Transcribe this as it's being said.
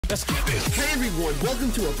Let's get it. Hey everyone,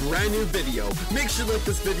 welcome to a brand new video. Make sure to like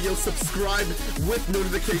this video, subscribe with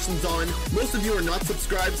notifications on. Most of you are not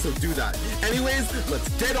subscribed, so do that. Anyways, let's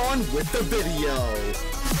get on with the video.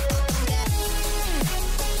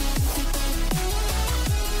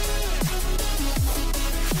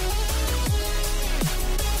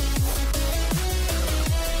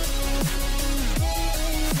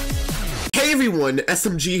 Hey everyone,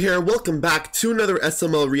 SMG here. Welcome back to another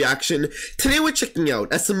SML reaction. Today we're checking out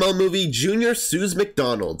SML movie Junior Sues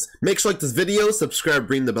McDonald's. Make sure to like this video, subscribe,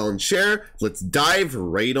 ring the bell, and share. Let's dive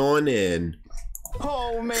right on in.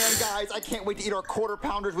 Oh man, guys, I can't wait to eat our quarter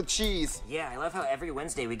pounders with cheese. Yeah, I love how every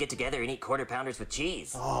Wednesday we get together and eat quarter pounders with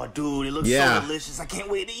cheese. Oh, dude, it looks so delicious. I can't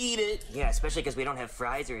wait to eat it. Yeah, especially because we don't have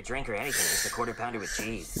fries or a drink or anything. Just a quarter pounder with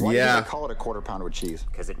cheese. Why do you call it a quarter pounder with cheese?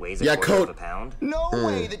 Because it weighs a quarter of a pound. No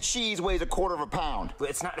way the cheese weighs a quarter of a pound. But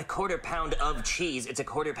it's not a quarter pound of cheese. It's a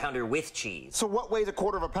quarter pounder with cheese. So what weighs a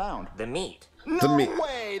quarter of a pound? The meat. No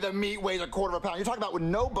way the meat weighs a quarter of a pound. You're talking about with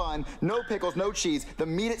no bun, no pickles, no cheese. The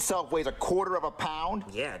meat itself weighs a quarter of a pound?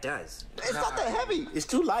 Yeah, it does. It's not that heavy. It's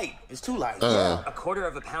too light. It's too light. Yeah. A quarter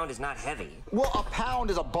of a pound is not heavy. Well, a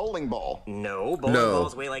pound is a bowling ball. No, bowling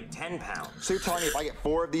balls weigh like 10 pounds. So you're telling me if I get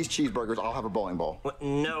 4 of these cheeseburgers, I'll have a bowling ball? Well,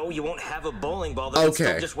 no, you won't have a bowling ball. That would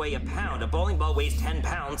still just weigh a pound. A bowling ball weighs 10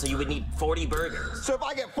 pounds, so you would need 40 burgers. So if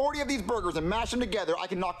I get 40 of these burgers and mash them together, I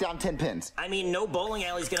can knock down 10 pins? I mean, no bowling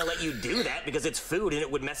alley's gonna let you do that because it's food and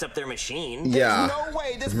it would mess up their machine. Yeah. There's no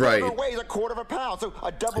way this burger weighs a quarter of a pound. So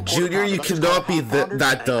a double quarter Junior, you cannot be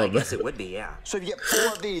that dumb. I guess it would be, yeah. So if you get 4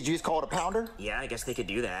 of these, you just call it a pounder? Yeah, I guess they could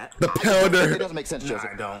do that. The pounder. It doesn't make sense, Joseph.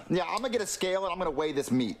 I don't. Yeah, I'm gonna get a scale and I'm gonna weigh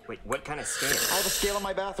this meat. Wait, what kind of scale? I have a scale in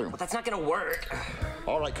my bathroom. Well, that's not gonna work.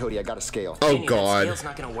 All right, Cody, I got a scale. Oh, Junior, God. That scale's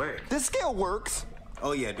not gonna work. This scale works.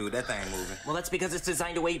 Oh, yeah, dude, that thing ain't moving. Well, that's because it's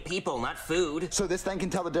designed to weigh people, not food. So this thing can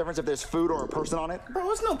tell the difference if there's food or a person on it? Bro,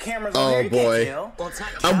 there's no cameras on there. You boy. can't tell. Well, it's not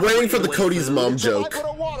I'm waiting for the calculated to weigh Cody's food. mom If joke. I put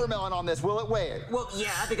a watermelon on this, will it weigh it? Well, yeah,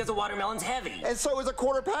 because a watermelon's heavy. And so is a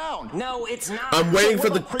quarter pound. No, it's not. I'm waiting So for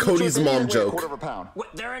what the about premature Cody's babies mom that weigh a joke. quarter of a pound?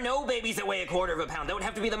 There are no babies that weigh a quarter of a pound. That would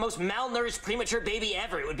have to be the most malnourished premature baby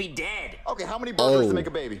ever. It would be dead. Okay, how many burgers to make a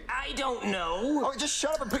baby? I don't know. Oh, just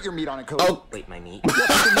shut up and put your meat on it, Cody. Oh. Wait, my meat? Yeah, put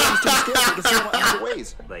the meat into the scale so you can see how much it weighs.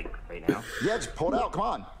 Like, right now? Yeah, just pull it out, come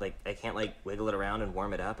on. Like, I can't, like, wiggle it around and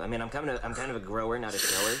warm it up? I mean, I'm kind of a grower, not a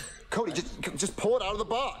shower. Cody, just pull it out of the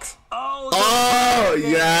box. Oh, Oh, I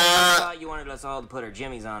yeah. thought you wanted us all to put our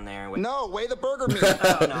jimmies on there. No, weigh the burger meat.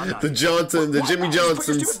 Oh, no, I'm not. The Jimmy Put your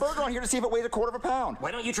Johnsons. stupid burger on here to see if it weighs a quarter of a pound.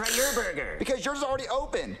 Why don't you try your burger? Because yours is already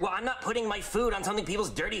open. Well, I'm not putting my food on something people's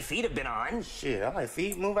dirty feet have been on. Shit, I'm like,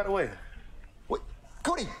 feet, move out of the way. Wait,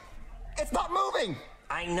 Cody, it's not moving.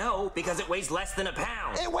 I know, because it weighs less than a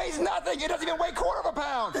pound. It weighs nothing. It doesn't even weigh a quarter of a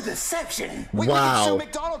pound. The deception. We Wow. can sue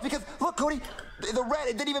McDonald's because, look, Cody, the red,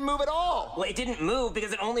 it didn't even move at all. Well, it didn't move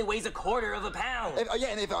because it only weighs a quarter of a pound. And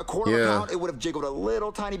if a quarter of a pound, it would have jiggled a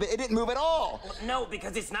little tiny bit. It didn't move at all. No,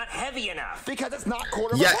 because it's not heavy enough. Because it's not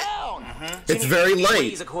quarter of a pound. It's very It light.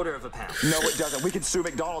 weighs a quarter of a pound. No, it doesn't. We can sue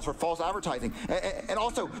McDonald's for false advertising. And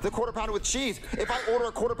also, the quarter pounder with cheese. If I order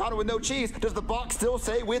a quarter pounder with no cheese, does the box still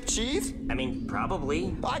say with cheese? I mean, probably.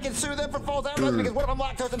 I can sue them for false advertising because what if I'm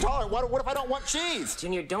lactose intolerant? What if I don't want cheese?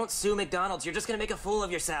 Junior, don't sue McDonald's. You're just gonna make a fool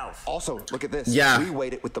of yourself. Also, look at this. Yeah. We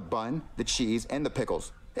weighed it with the bun, the cheese, and the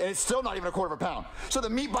pickles. And it's still not even a quarter of a pound. So the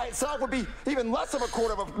meat by itself would be even less of a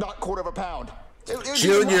not quarter of a pound. It would be less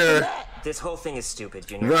than Junior. that. This whole thing is stupid,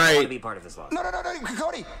 Junior. I Right. don't want to be part of this lawsuit. No,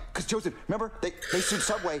 Cody. Because Joseph, remember they sued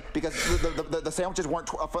Subway because the sandwiches weren't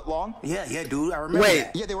a foot long. Yeah, dude, I remember Wait,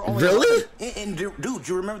 that. Yeah, they were only really? And dude,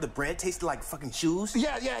 you remember the bread tasted like fucking shoes?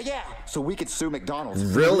 Yeah. So we could sue McDonald's.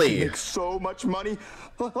 Really? We could make so much money.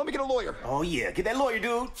 Let me get a lawyer. Oh, yeah, get that lawyer,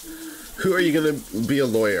 dude. Who are you gonna be a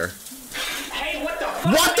lawyer? Hey, what the fuck?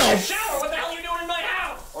 What I'm in the shower. What the hell are you doing in my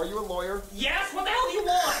house? Are you a lawyer? Yes. What the hell do you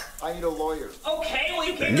want? I need a lawyer. Okay, well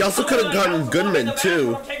you can't. You also could have gotten Goodman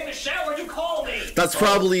too. I'm taking a shower. You call me. That's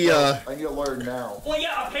probably I need a lawyer now. Well,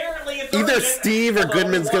 yeah. Apparently it's either urgent. Steve or Although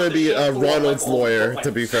Goodman's I gonna want be to shampoo Ronald's my balls lawyer. with my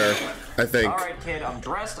To be fair, I think. Alright, kid, I'm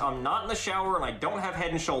dressed, I'm not in the shower, and I don't have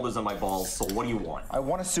head and shoulders on my balls, so what do you want? I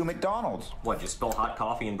want to sue McDonald's. What, just spill hot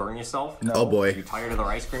coffee and burn yourself? No. Oh boy. You tired of their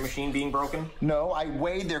ice cream machine being broken? No, I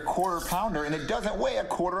weighed their quarter pounder and it doesn't weigh a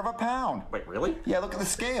quarter of a pound. Wait, really? Yeah, look at the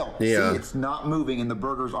scale. Yeah. See, it's not moving and the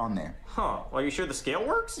burger's on there. Huh, well, are you sure the scale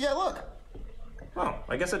works? Yeah, look. Oh,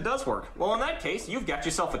 I guess it does work. Well, in that case, you've got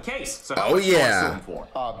yourself a case. So how Oh, much do you want to yeah. sue him for?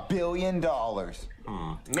 $1 billion.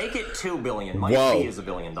 Make it $2 billion. My Whoa. fee is $1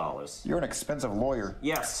 billion. You're an expensive lawyer.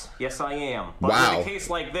 Yes, I am. But Wow. in a case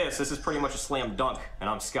like this is pretty much a slam dunk, and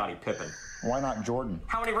I'm Scottie Pippen. Why not Jordan?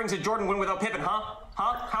 How many rings did Jordan win without Pippen, huh?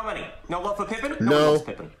 Huh? How many? No love for Pippen? No. one loves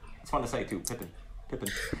Pippen. It's fun to say too. Pippin. Pippin.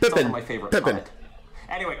 It's one of my favorite. Pippin.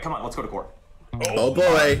 Anyway, come on, let's go to court. Oh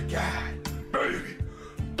boy. God, baby,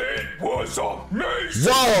 that was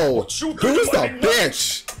amazing. Whoa! Who's the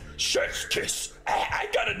bitch? Chef's kiss. I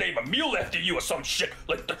gotta name a meal after you or some shit,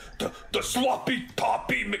 like the sloppy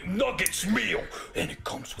toppy McNuggets meal, and it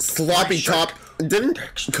comes with Sloppy top. Didn't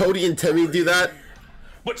Cody and Timmy do that?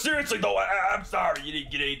 But seriously though, I'm sorry you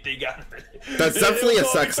didn't get anything out of it. That's definitely a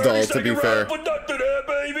sex doll, to be fair. For nothing, eh,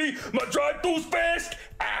 baby? My drive-thru's fast.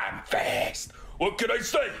 I'm fast. What can I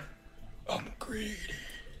say? I'm greedy.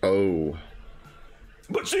 Oh.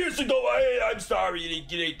 But seriously though, I'm sorry you didn't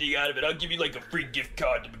get anything out of it. I'll give you like a free gift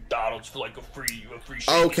card to McDonald's for like a free shake.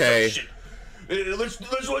 Okay. Shit. Let's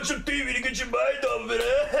watch some TV to get your mind off of it.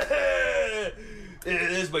 Eh?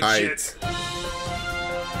 There's my shit.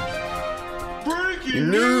 Breaking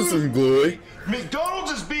News and boy.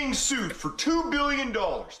 McDonald's is being sued for $2 billion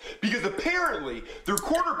because apparently their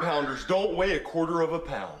quarter pounders don't weigh a quarter of a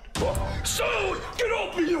pound. So, get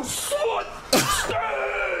off me, you slut!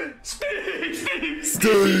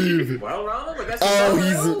 Steve. Well, Ronald, I guess.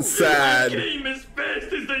 Oh, he's sad. I came as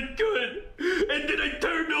fast as I could, and then I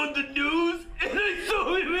turned on the news, and I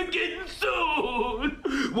saw we were getting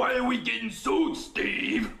sued. Why are we getting sued,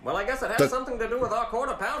 Steve? Well, I guess it has something to do with our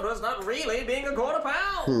quarter pounders not really being a quarter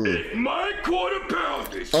pound. If my quarter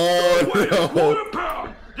pounders Oh, weigh no. a quarter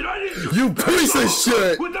pound, then I need to You piece of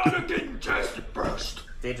shit. without it getting tested first.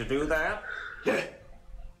 Did you do that? Yeah.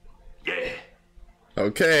 Yeah.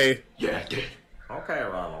 Okay. Yeah, I did. Okay,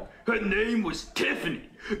 Ronald. Her name was Tiffany,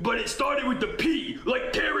 but it started with the P,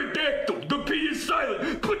 like pterodactyl. The P is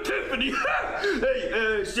silent, but Tiffany.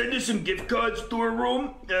 Hey, send us some gift cards to her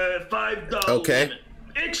room. $5. Okay.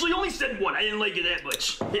 Actually, only send one. I didn't like it that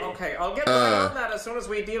much. Okay, I'll get right on that as soon as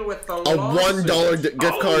we deal with the A lawsuit. $1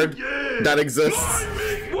 gift card yeah. that exists. My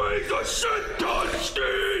meat weighs a shit ton,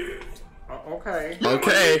 Steve. Okay.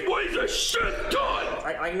 Okay. My meat weighs a shit ton.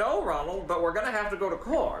 I know, Ronald, but we're gonna have to go to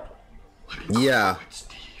court. Yeah.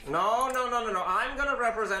 No. I'm gonna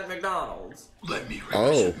represent McDonald's. Let me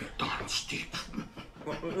represent McDonald's, Steve.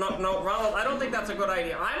 No, Ronald, I don't think that's a good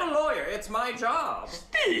idea. I'm a lawyer. It's my job.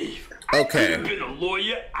 Steve. Okay. I've been a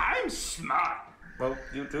lawyer. I'm smart. Well,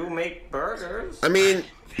 you do make burgers. I mean,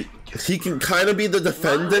 he can kind of be the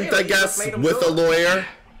defendant, really, I guess, you just made him with a good. lawyer.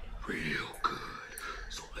 Real good.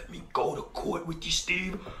 So let me go to court with you,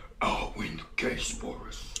 Steve. I'll win the case for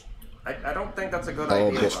us. I don't think that's a good Oh,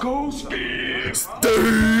 idea. Let's go, Steve.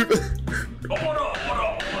 Steve. Order.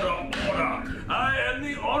 I am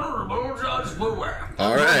the Honorable Judge Brewer.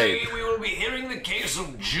 All right. Today we will be hearing the case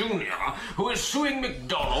of Junior, who is suing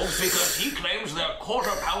McDonald's because he claims their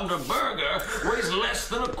quarter-pounder burger weighs less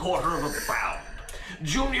than a quarter of a pound.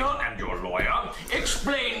 Junior and your lawyer,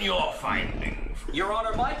 explain your findings. Your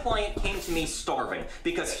Honor, my client came to me starving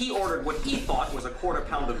because he ordered what he thought was a quarter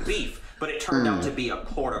pound of beef, but it turned out to be a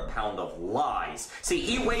quarter pound of lies. See,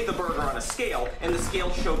 he weighed the burger on a scale, and the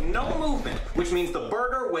scale showed no movement, which means the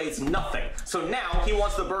burger weighs nothing. So now he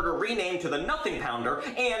wants the burger renamed to the Nothing Pounder,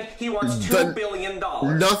 and he wants $2 billion.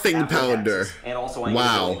 Nothing after Pounder. taxes. And also, I need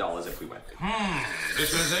Wow. $1 billion if we win.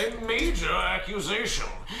 This is a major accusation.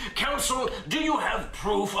 Counsel, do you have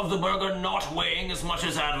proof of the burger not weighing as much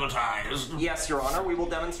as advertised? Yes, Your Honor, we will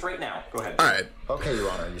demonstrate now. Go ahead. All right. Okay, Your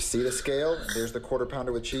Honor, you see the scale? There's the quarter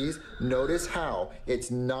pounder with cheese. Notice how it's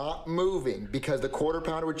not moving because the quarter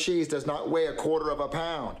pounder with cheese does not weigh a quarter of a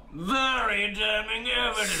pound. Very damning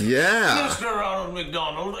evidence. Yeah. Mr. Ronald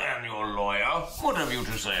McDonald and your lawyer, what have you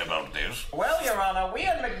to say about this? Well, Your Honor, we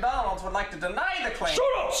at McDonald's would like to deny the claim. Shut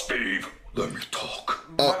up, Steve. Let me talk.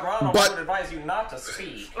 But Ronald but- would advise you not to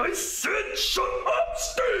speak. I said shut up,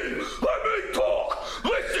 Steve. Let me talk.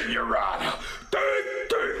 Listen, Your Honor.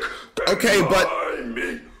 Think. Okay, but my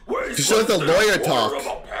meat weighs just let the less than lawyer a quarter talk.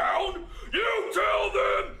 of a pound. You tell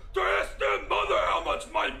them to ask their mother how much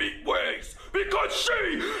my meat weighs because she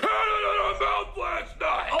had it in her mouth last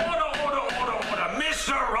night. Order.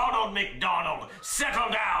 Mr. Ronald McDonald, settle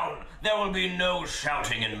down. There will be no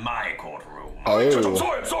shouting in my courtroom. I'm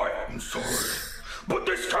sorry. But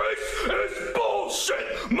this case is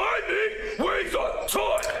bullshit. My meat weighs a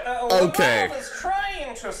ton. What Okay. Ronald is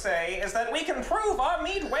trying to say is that we can prove our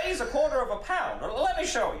meat weighs a quarter of a pound. Let me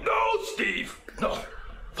show you. No, Steve. No.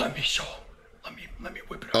 Let me show. Let me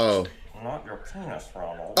whip it out. Oh. Steve. Not your penis,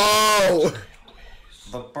 Ronald. Oh.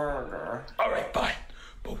 The burger. All right, fine.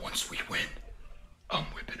 But once we win, I'm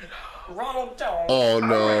whipping it out. Ronald, don't. Oh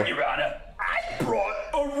no. Your Honor, I brought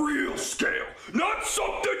a real scale, not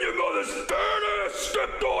something your mother's fat ass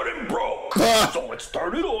stepped on and broke. So let's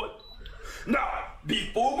turn it on. Now,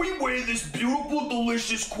 before we weigh this beautiful,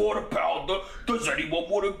 delicious quarter pounder, does anyone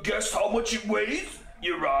want to guess how much it weighs?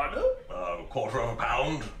 Your Honor? A quarter of a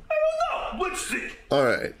pound? I don't know. Let's see. All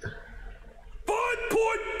right.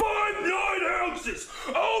 5.59 ounces,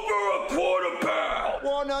 over a quarter pound.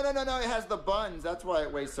 Well, no. It has the buns. That's why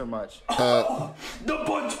it weighs so much. The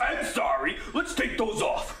buns, I'm sorry. Let's take those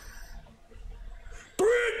off.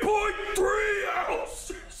 3.3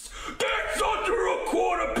 ounces. That's under a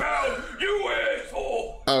quarter pound, you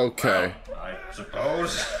asshole. Okay. I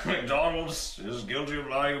suppose McDonald's is guilty of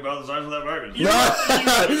lying about the size of that burger.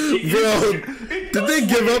 Bro, did they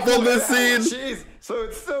give up on this scene? Jeez, so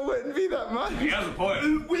it still wouldn't be that much. He has a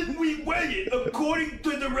point. When we weigh it, according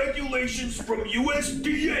to the regulations from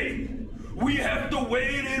USDA, we have to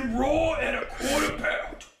weigh it in raw at a quarter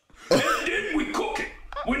pound. And then we cook it.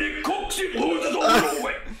 When it cooks, it loses a little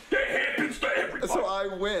weight. That happens to everybody. So I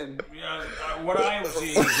win. Yeah, what I am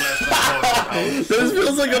seeing is less than a quarter pound. This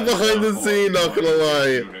feels like a behind the scene, not gonna lie.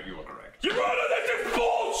 You are correct. Your Honor, this is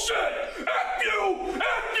bullshit! F you! I'm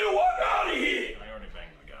out of here! I already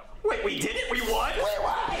banged the gavel. Wait, we did it? We won?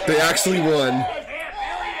 They actually won.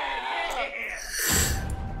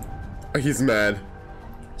 He's mad.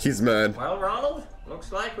 He's mad. Well, Ronald,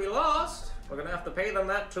 looks like we lost. We're gonna have to pay them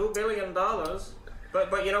that $2 billion.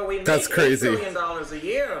 But you know, we make That's crazy. $8 billion a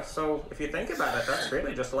year, so if you think about it, that's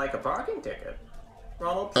really just like a parking ticket.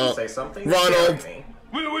 Ronald, please say something. Ronald.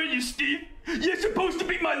 Where were you, Steve? You're supposed to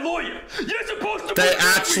be my lawyer. You're supposed to They be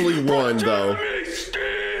actually won, though. Me,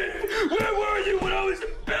 Steve! Where were you when I was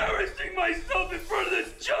embarrassing myself in front of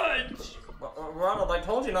this judge? Ronald, I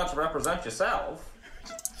told you not to represent yourself.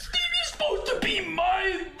 Supposed to be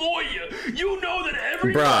my lawyer. You know that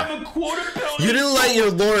every Bruh, time a quarter pound you didn't let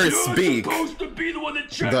your lawyer you're speak, supposed to be the one that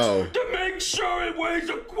checks though. to make sure it weighs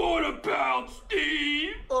a quarter pound,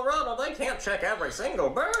 Steve. Well, Ronald, I can't check every single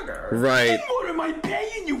burger. Right. Then what am I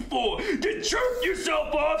paying you for? To jerk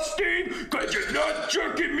yourself off, Steve? Cause you're not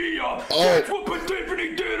jerking me off. That's what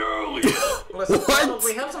Tiffany did earlier. Listen, What? Ronald,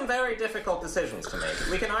 we have some very difficult decisions to make.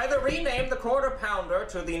 We can either rename the quarter pounder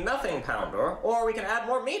to the nothing pounder, or we can add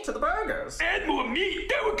more meat to the burgers. Add more meat?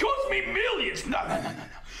 That would cost me millions. No.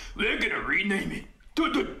 They're gonna rename it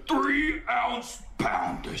to the 3-ounce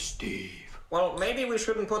pounder, Steve. Well, maybe we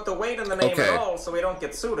shouldn't put the weight in the name Okay. at all so we don't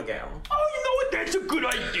get sued again. Oh, you know what? That's a good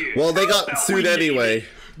idea. Well, they How got about sued we name anyway. it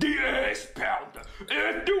The ass pounder.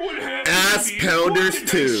 After what happened Ass to me pounders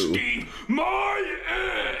today, too. Steve, my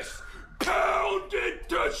ass pounded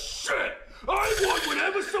to shit. I want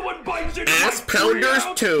whenever someone bites into Ass my pounders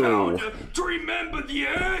 3-ounce too. pounder to remember the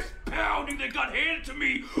ass pounding that got handed to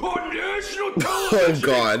me on national television.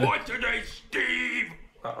 God. On today, Steve.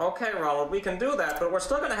 Okay, Ronald, we can do that, but we're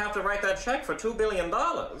still gonna have to write that check for $2 billion.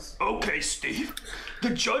 Okay, Steve.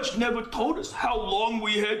 The judge never told us how long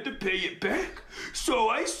we had to pay it back. So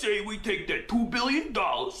I say we take that $2 billion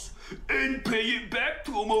and pay it back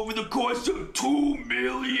to him over the course of 2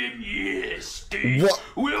 million years, Steve. What?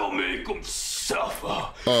 We'll make him suffer.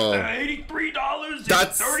 $83.33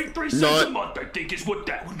 That's a not- month, I think, is what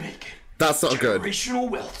that would make it. That's not good. Generational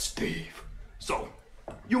wealth, Steve. So,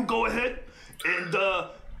 you go ahead and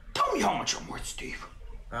tell me how much I'm worth, Steve.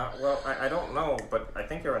 Well, I don't know, but I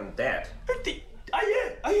think you're in debt.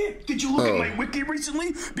 I am. Did you look at my wiki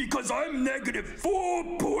recently? Because I'm negative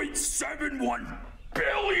 $4.71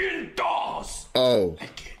 billion. Oh. I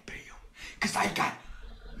can't pay you because I got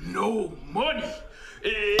no money.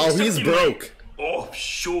 Oh, he's broke.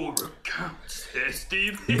 Offshore accounts.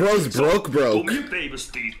 Steve. Bro's broke. Do me a favor,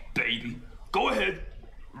 Steve, baby. Go ahead,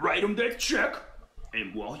 write him that check,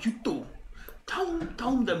 and while you do, tell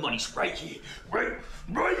him the money's right here.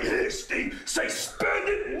 Right here, Steve. Say, spend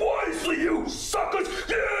it wisely, you suckers.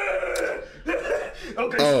 Yeah.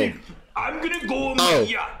 Okay, Steve, I'm gonna go on my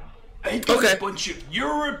yacht. I got a bunch of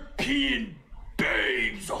European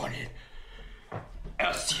babes on it.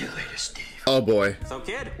 I'll see you later, Steve. Oh boy. So,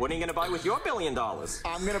 kid, what are you gonna buy with your $1 billion?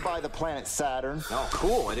 I'm gonna buy the planet Saturn. Oh,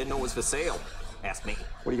 cool. I didn't know it was for sale. Ask me.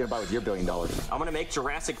 What are you gonna buy with your $1 billion? I'm gonna make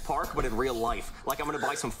Jurassic Park, but in real life. Like I'm gonna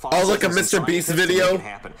buy some fossils. Oh, like a and some Mr. Beast scientists to video? make it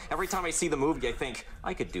happen. Every time I see the movie, I think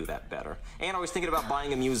I could do that better. And I was thinking about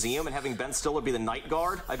buying a museum and having Ben Stiller be the night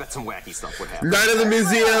guard. I bet some wacky stuff would happen. Night of the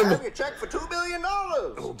museum. Give me a check for $2 billion.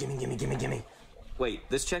 Oh, gimme. Wait,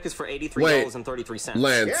 this check is for $83.33.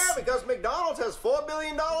 Lance. Yeah, because McDonald's has $4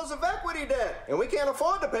 billion of equity debt, and we can't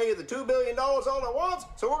afford to pay you the $2 billion all at once,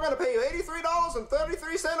 so we're going to pay you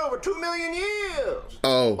 $83.33 over 2 million years.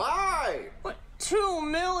 Oh. Bye. What? 2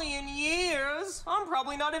 million years? I'm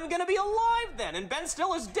probably not even gonna be alive then, and Ben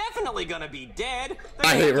Stiller's definitely gonna be dead.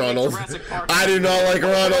 I hate Ronald. I do not like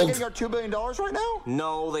Ronald. Getting our $2 billion right now?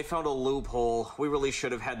 No, they found a loophole. We really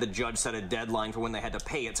should have had the judge set a deadline for when they had to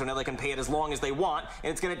pay it, so now they can pay it as long as they want,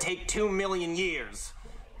 and it's gonna take 2 million years.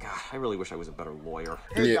 God, I really wish I was a better lawyer.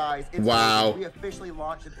 Hey guys, it's wow. We officially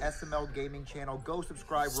launched an SML gaming channel. Go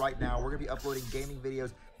subscribe right now. We're gonna be uploading gaming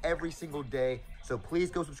videos every single day. So please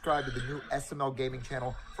go subscribe to the new SML gaming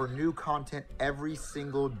channel for new content every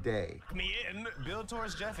single day. Me in, build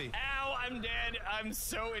towards Jeffy. Ow, I'm dead. I'm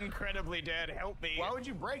so incredibly dead. Help me. Why would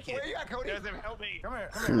you break it? Where you at, Cody? Joseph, help me. Come here.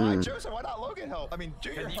 Why Joseph? Why not Logan help? I mean,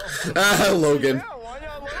 Junior help. Logan. Yeah, why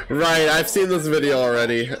not Logan? Right, I've seen this video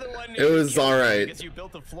already. It was alright. Because you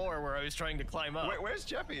built the floor where I was trying to climb up. Wait, where's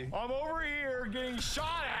Jeffy? I'm over here getting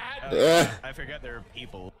shot at. I forget there are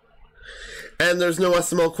people. And there's no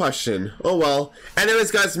SML question. Oh well.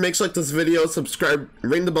 Anyways, guys, make sure to like this video, subscribe,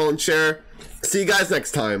 ring the bell, and share. See you guys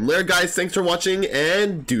next time. Later, guys. Thanks for watching,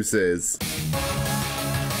 and deuces.